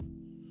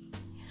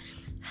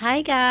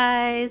Hi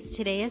guys,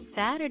 today is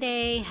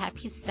Saturday.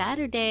 Happy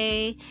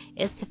Saturday.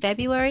 It's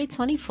February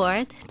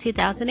 24th,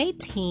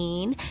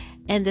 2018,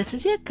 and this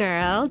is your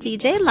girl,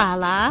 DJ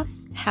Lala.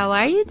 How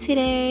are you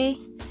today?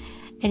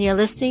 And you're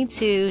listening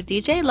to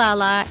DJ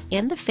Lala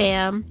and the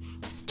fam,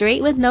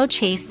 straight with no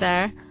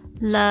chaser,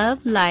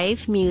 love,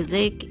 life,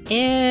 music,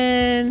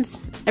 and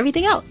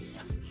everything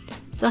else.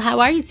 So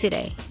how are you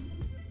today?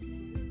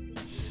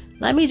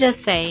 Let me just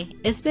say,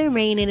 it's been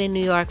raining in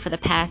New York for the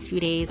past few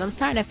days. I'm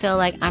starting to feel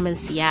like I'm in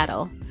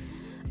Seattle.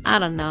 I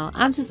don't know.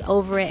 I'm just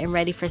over it and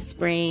ready for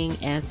spring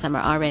and summer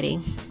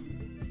already.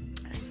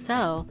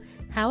 So,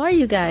 how are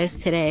you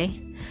guys today?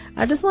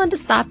 I just wanted to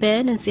stop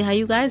in and see how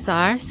you guys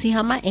are, see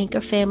how my Anchor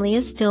family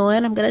is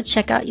doing. I'm going to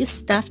check out your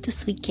stuff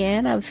this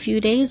weekend. I have a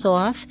few days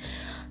off.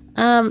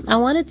 I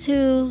wanted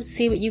to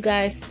see what you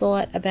guys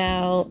thought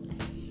about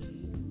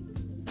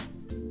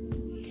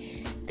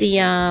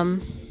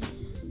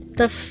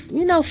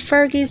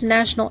Fergie's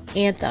national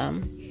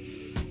anthem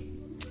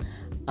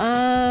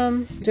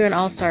during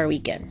All-Star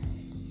Weekend.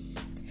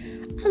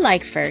 I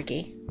like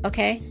Fergie,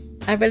 okay?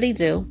 I really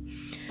do.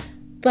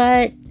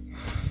 But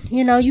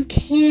you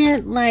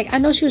can't, I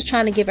know she was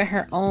trying to give it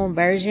her own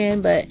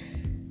version, but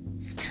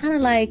it's kind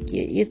of like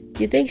you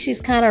think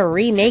she's kind of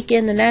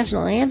remaking the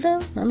national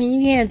anthem? I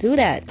mean, you can't do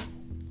that.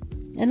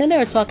 And then they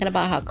were talking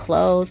about her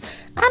clothes.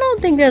 I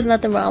don't think there's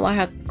nothing wrong with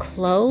her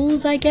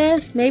clothes, I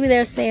guess. Maybe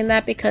they're saying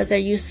that because they're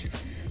used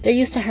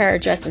to her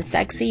dressing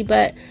sexy,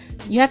 but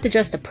you have to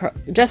dress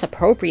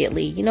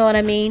appropriately, you know what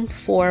I mean,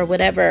 for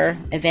whatever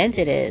event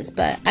it is.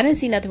 But I didn't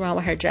see nothing wrong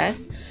with her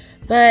dress.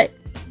 But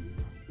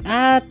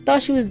I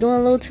thought she was doing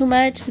a little too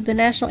much with the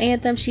national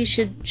anthem. She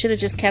should have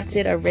just kept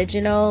it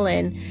original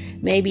and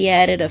maybe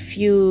added a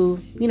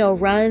few,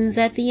 runs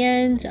at the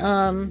end.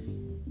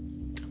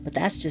 But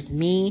that's just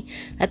me.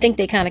 I think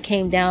they kind of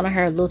came down on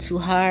her a little too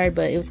hard,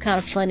 but it was kind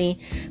of funny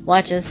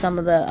watching some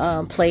of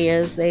the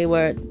players. They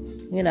were,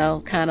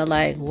 kind of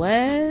like,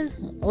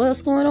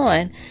 what's going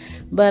on?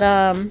 But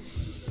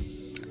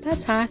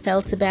that's how I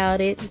felt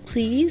about it.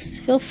 Please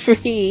feel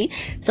free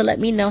to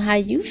let me know how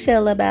you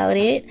feel about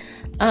it.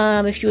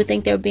 If you would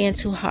think they were being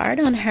too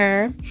hard on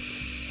her.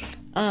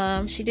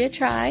 She did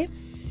try.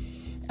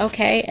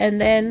 Okay,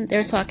 and then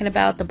they're talking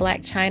about the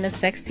Blac Chyna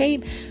sex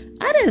tape.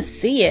 I didn't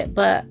see it,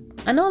 but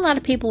I know a lot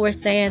of people were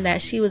saying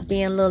that she was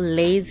being a little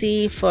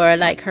lazy for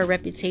her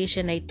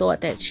reputation. They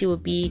thought that she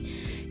would be,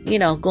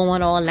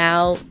 going all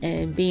out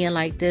and being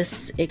like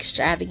this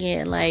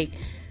extravagant,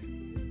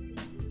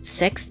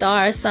 sex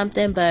star or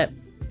something. But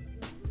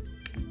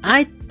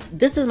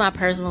this is my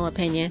personal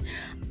opinion.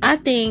 I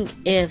think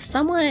if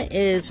someone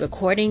is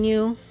recording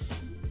you,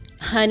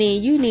 honey,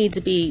 you need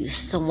to be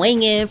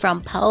swinging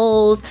from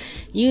poles.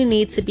 You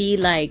need to be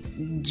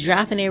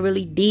dropping it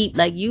really deep.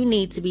 You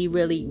need to be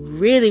really,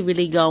 really,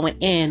 really going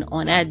in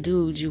on that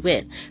dude you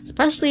with.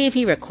 Especially if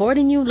he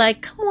recording you.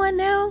 Come on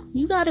now.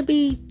 You gotta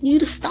be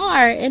the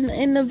star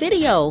in the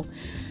video.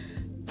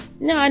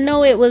 Now, I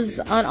know it was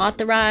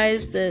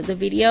unauthorized, the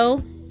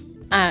video.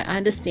 I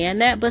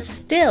understand that. But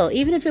still,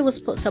 even if it was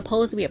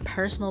supposed to be a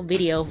personal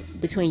video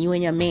between you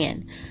and your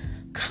man,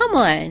 come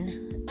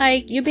on.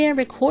 You're being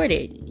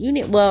recorded.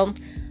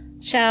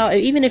 Child,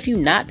 even if you're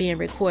not being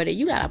recorded,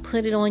 you gotta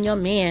put it on your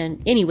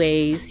man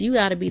anyways. You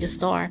gotta be the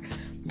star.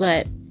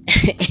 But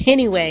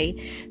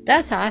anyway,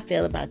 that's how I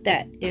feel about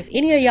that. If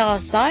any of y'all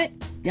saw it,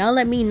 y'all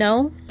let me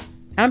know.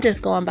 I'm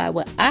just going by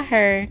what I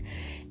heard.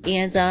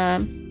 And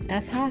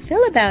that's how I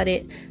feel about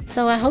it.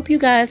 So I hope you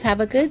guys have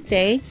a good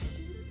day.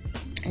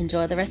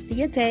 Enjoy the rest of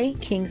your day,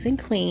 kings and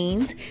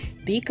queens.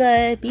 Be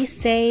good, be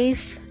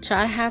safe,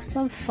 try to have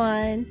some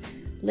fun.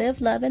 Live,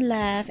 love, and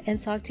laugh, and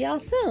talk to y'all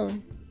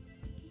soon.